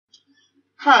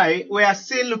Hi, we are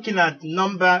still looking at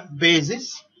number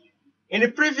bases. In the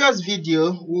previous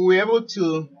video, we were able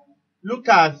to look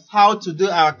at how to do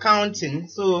our counting.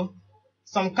 So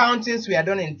some countings we are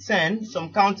done in 10,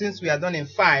 some countings we are done in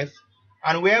 5,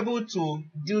 and we're able to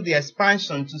do the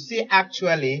expansion to see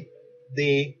actually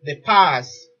the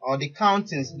powers or the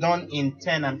countings done in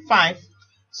 10 and 5.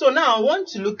 So now I want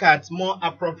to look at more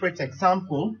appropriate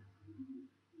example.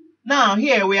 Now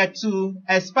here we are to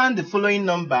expand the following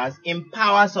numbers in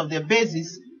powers of their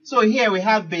bases. So here we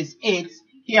have base 8,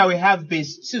 here we have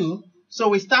base 2. So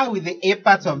we start with the A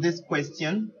part of this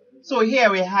question. So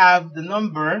here we have the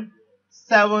number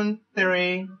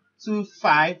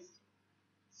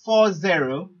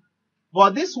 732540,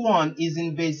 but this one is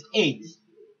in base 8.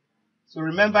 So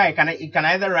remember, you can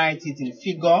either write it in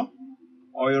figure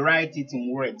or you write it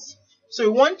in words. So we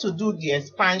want to do the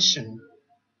expansion.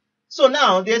 So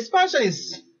now the expansion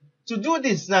is to do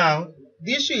this. Now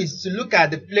the issue is to look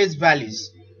at the place values,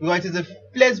 because it is the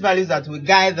place values that will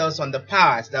guide us on the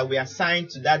powers that we assign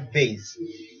to that base.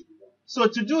 So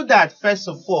to do that, first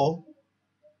of all,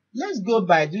 let's go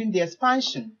by doing the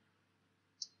expansion.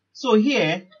 So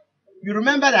here, you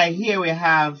remember that here we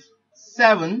have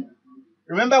 7.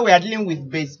 Remember we are dealing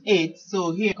with base 8,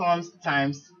 so here comes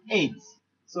times 8.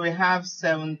 So we have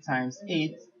 7 times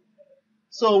 8.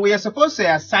 So we are supposed to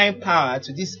assign power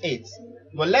to this 8.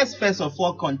 But let's first of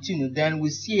all continue, then we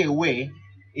see a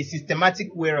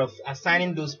systematic way of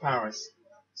assigning those powers.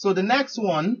 So the next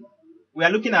one, we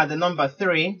are looking at the number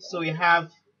 3. So we have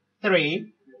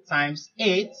 3 times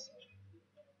 8.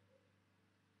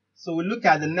 So we look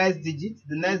at the next digit.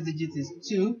 The next digit is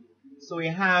 2. So we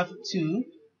have 2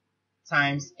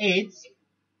 times 8.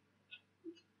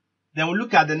 Then we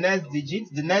look at the next digit.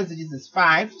 The next digit is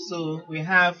 5. So we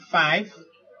have 5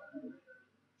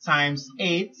 times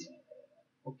 8.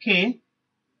 Okay.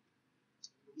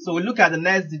 So we look at the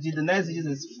next digit. The next digit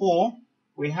is 4.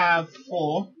 We have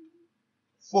 4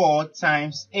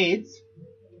 times 8.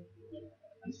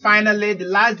 And finally, the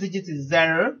last digit is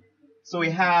 0. So we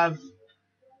have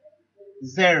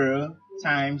 0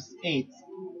 times 8.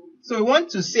 So we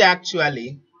want to see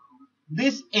actually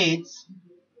this 8,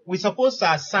 we're supposed to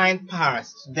assign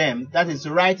powers to them. That is,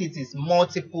 to write it as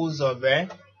multiples of 8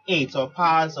 or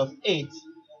powers of 8.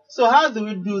 So how do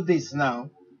we do this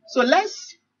now? So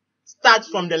let's start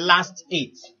from the last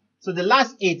 8. So the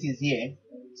last 8 is here.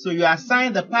 So you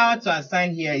assign the power to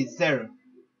assign here is 0.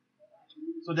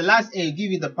 So the last 8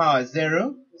 give you the power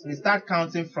 0. So we start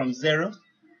counting from 0.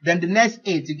 Then the next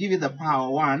 8 to give you the power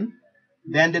 1.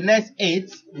 Then the next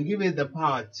 8 will give you the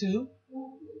power 2.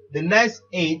 The next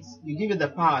 8 will give you the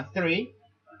power 3.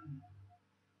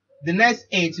 The next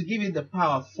 8 will give you the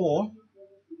power 4.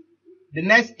 The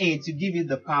next 8 will give you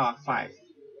the power 5.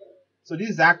 So this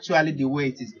is actually the way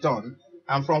it is done.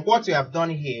 And from what you have done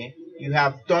here, you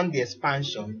have done the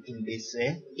expansion in base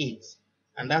 8.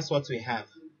 And that's what we have.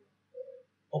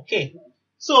 Okay.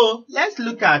 So let's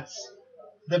look at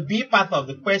the B part of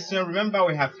the question. Remember,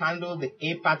 we have handled the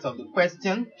A part of the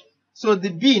question. So the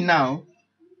B now,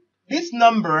 this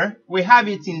number, we have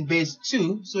it in base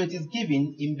 2, so it is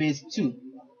given in base 2.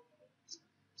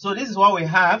 So this is what we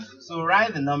have. So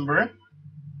write the number.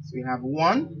 So you have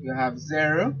 1, you have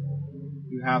 0,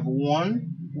 you have 1,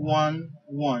 1,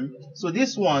 1. So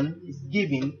this one is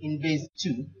given in base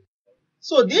 2.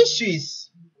 So the issue is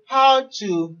how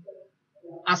to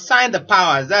assign the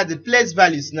powers, that's the place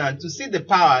values now, to see the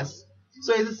powers.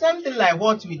 So it's the same thing like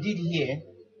what we did here.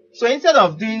 So instead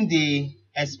of doing the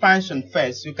expansion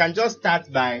first, you can just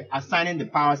start by assigning the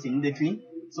powers immediately.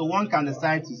 So one can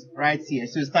decide to write here.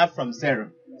 So you start from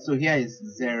 0. So here is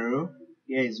 0,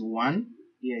 here is 1,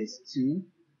 here is 2,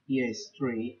 here is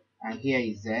 3, and here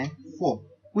is 4,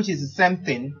 which is the same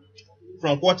thing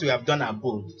from what we have done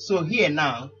above. So here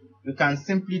now, you can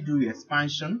simply do your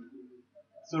expansion.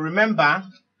 So remember,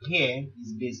 here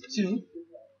is base 2.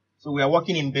 So we are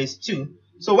working in base 2.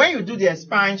 So when you do the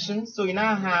expansion, so you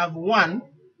now have 1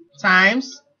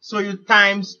 times, so you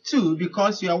times 2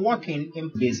 because you are working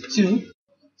in base 2.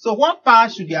 So what power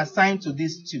should be assigned to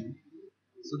this 2?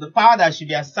 So the power that should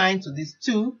be assigned to this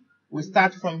 2, we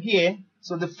start from here.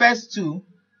 So the first 2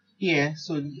 here,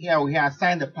 so here we have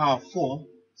assigned the power 4.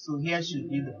 So here should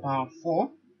be the power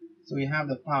 4. So we have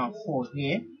the power 4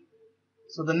 here.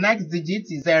 So the next digit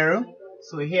is 0.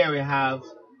 So here we have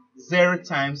 0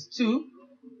 times 2.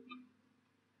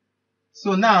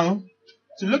 So now,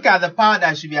 to look at the power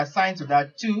that should be assigned to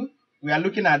that 2, we are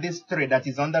looking at this 3 that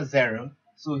is under 0.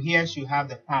 So here should have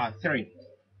the power 3.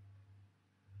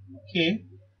 Okay.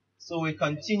 So we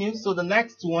continue. So the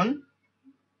next one,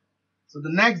 so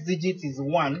the next digit is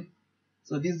 1.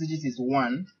 So this digit is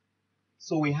 1.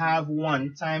 So we have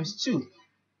 1 times 2.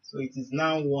 So it is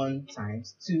now 1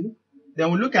 times 2.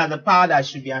 Then we look at the power that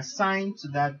should be assigned to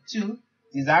that 2.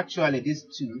 It is actually this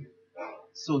 2.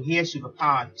 So here should be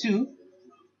power 2.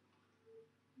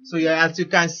 So yeah, as you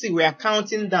can see, we are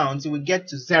counting down till we get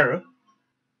to 0.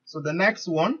 So the next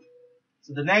one,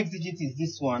 so the next digit is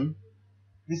this one.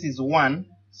 This is 1.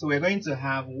 So we're going to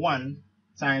have 1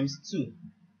 times 2.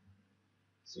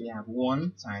 So we have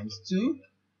 1 times 2.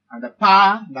 And the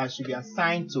power that should be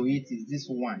assigned to it is this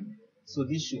 1. So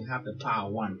this should have the power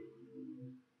 1.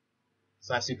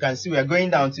 So as you can see, we are going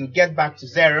down to get back to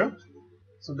 0.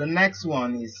 So the next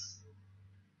one is,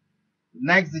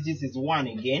 next digit is 1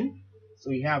 again.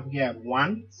 So we have here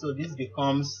 1. So this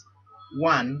becomes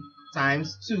 1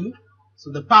 times 2.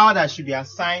 So the power that should be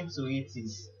assigned to it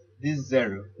is this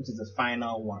 0, which is the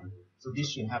final one. So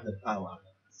this should have the power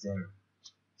 0.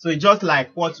 So it's just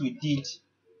like what we did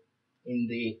in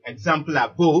the example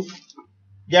above.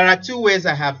 There are two ways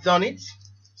I have done it.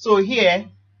 So here,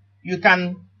 you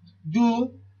can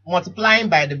do multiplying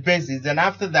by the bases, and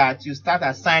after that, you start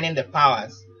assigning the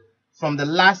powers. From the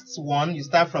last one, you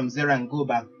start from 0 and go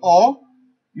back. Or,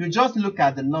 you just look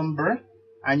at the number,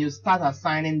 and you start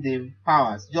assigning the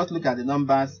powers. Just look at the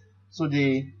numbers. So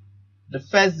the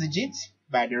first digit,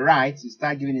 by the right, you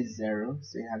start giving it 0.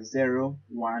 So you have 0,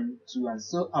 1, 2, and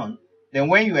so on. Then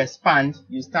when you expand,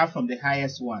 you start from the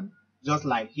highest one. Just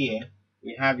like here,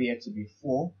 we have here to be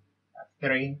 4,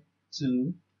 3,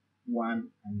 2, 1,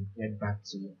 and you get back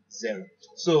to 0.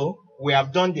 So we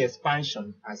have done the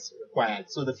expansion as required.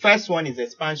 So the first one is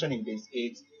expansion in base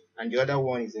 8, and the other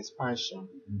one is expansion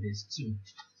in base 2.